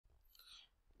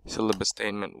Syllabus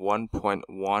statement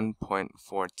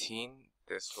 1.1.14.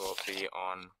 This will be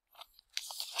on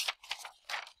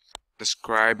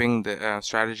describing the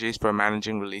strategies for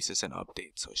managing releases and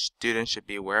updates. So students should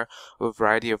be aware of a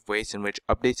variety of ways in which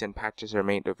updates and patches are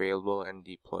made available and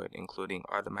deployed, including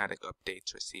automatic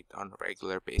updates received on a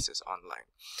regular basis online.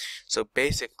 So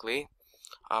basically,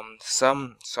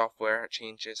 some software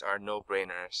changes are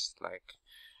no-brainers,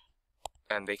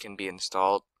 and they can be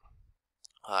installed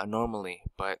normally,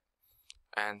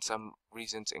 and some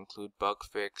reasons include bug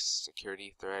fix,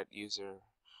 security threat, user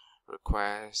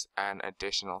requests, and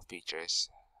additional features.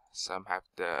 Some have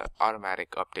the automatic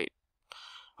update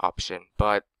option,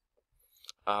 but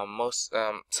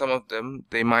some of them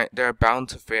they're bound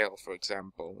to fail. For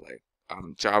example,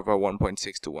 Java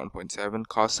 1.6 to 1.7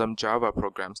 caused some Java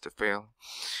programs to fail.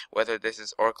 Whether this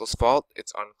is Oracle's fault,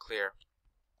 it's unclear.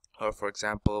 Or for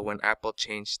example, when Apple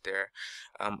changed their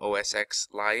OS X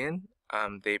Lion,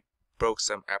 they broke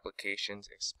some applications,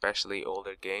 especially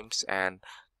older games, and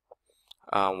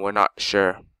we're not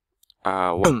sure.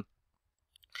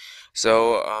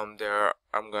 So I'm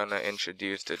gonna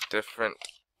introduce the different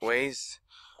ways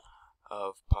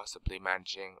of possibly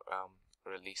managing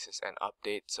releases and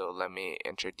updates. So let me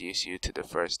introduce you to the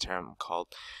first term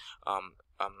called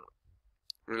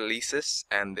releases,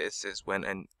 and this is when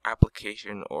an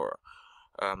application or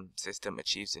system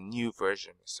achieves a new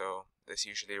version. So this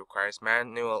usually requires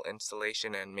manual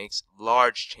installation and makes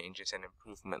large changes and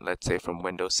improvement, let's say from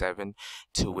Windows 7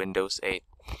 to Windows 8.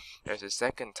 There's a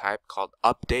second type called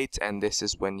updates, and this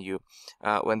is when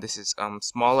this is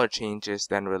smaller changes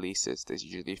than releases. This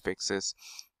usually fixes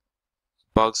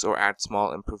bugs or adds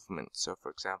small improvements. So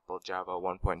for example, Java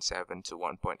 1.7 to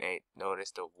 1.8,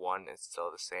 notice the 1 is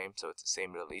still the same, so it's the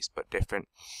same release but different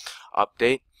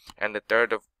update. And the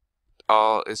third of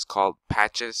all is called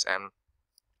patches, and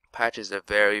patches are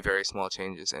very, very small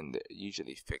changes and they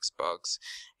usually fix bugs,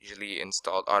 usually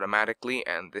installed automatically,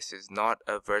 and this is not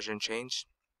a version change.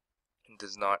 It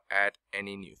does not add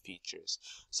any new features.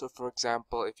 So for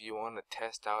example, if you want to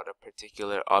test out a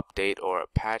particular update or a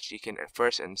patch, you can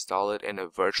first install it in a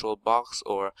virtual box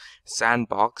or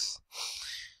sandbox.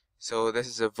 So this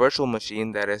is a virtual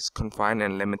machine that is confined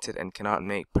and limited and cannot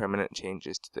make permanent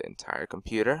changes to the entire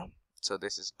computer. So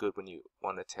this is good when you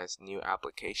want to test new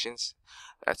applications.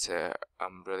 That's a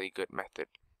really good method.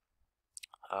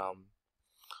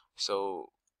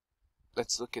 So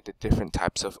let's look at the different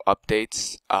types of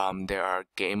updates. There are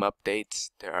game updates,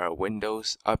 there are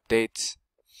Windows updates,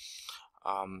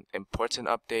 important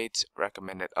updates,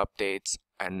 recommended updates,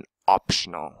 and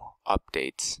optional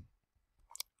updates.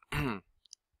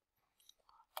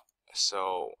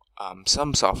 So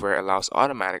some software allows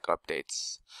automatic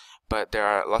updates, but there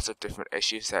are lots of different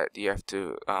issues that you have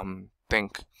to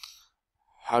think.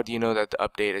 How do you know that the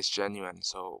update is genuine?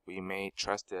 So we may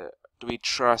do we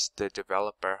trust the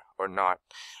developer or not?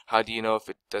 How do you know if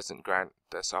it doesn't grant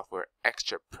the software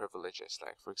extra privileges?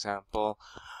 Like for example,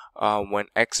 when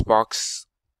Xbox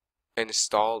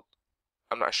installed,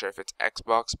 I'm not sure if it's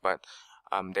Xbox, but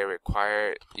they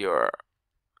require your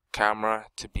camera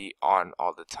to be on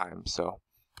all the time. So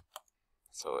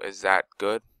is that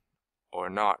good or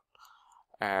not?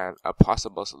 And a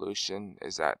possible solution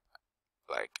is that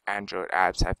Android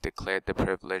apps have declared the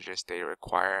privileges they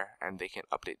require, and they can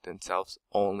update themselves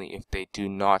only if they do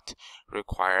not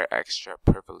require extra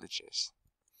privileges.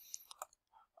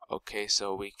 Okay,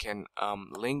 so we can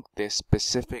link this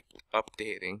specific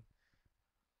updating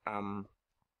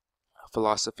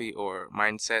philosophy or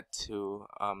mindset to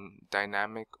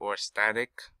dynamic or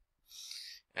static,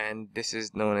 and this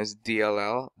is known as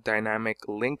DLL, Dynamic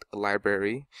Linked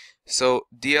Library. So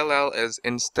DLL is,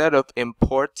 instead of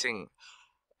importing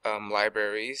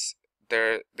libraries,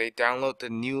 they download the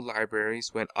new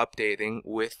libraries when updating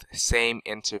with same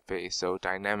interface. So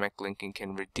dynamic linking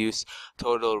can reduce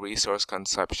total resource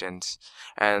consumptions,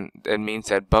 and it means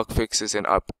that bug fixes and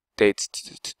upgrades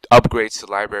to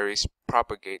libraries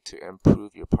propagate to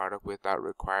improve your product without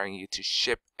requiring you to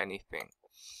ship anything.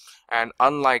 And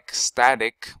unlike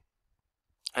dynamic,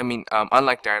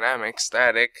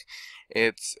 static,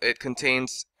 it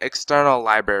contains external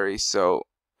libraries, so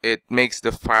it makes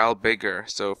the file bigger.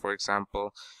 So for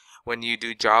example, when you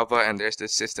do Java and there's the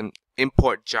system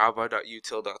import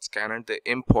java.util.scanner, the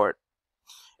import,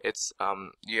 it's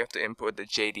you have to import the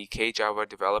JDK Java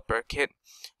Developer Kit,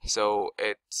 so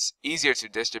it's easier to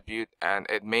distribute and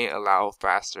it may allow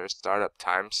faster startup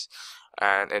times,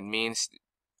 and it means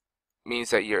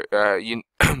that you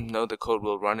know the code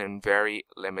will run in very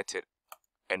limited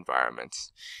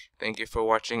environments. Thank you for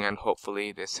watching, and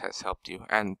hopefully this has helped you,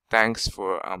 and thanks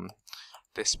for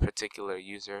this particular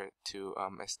user to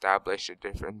establish a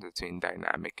difference between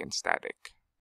dynamic and static.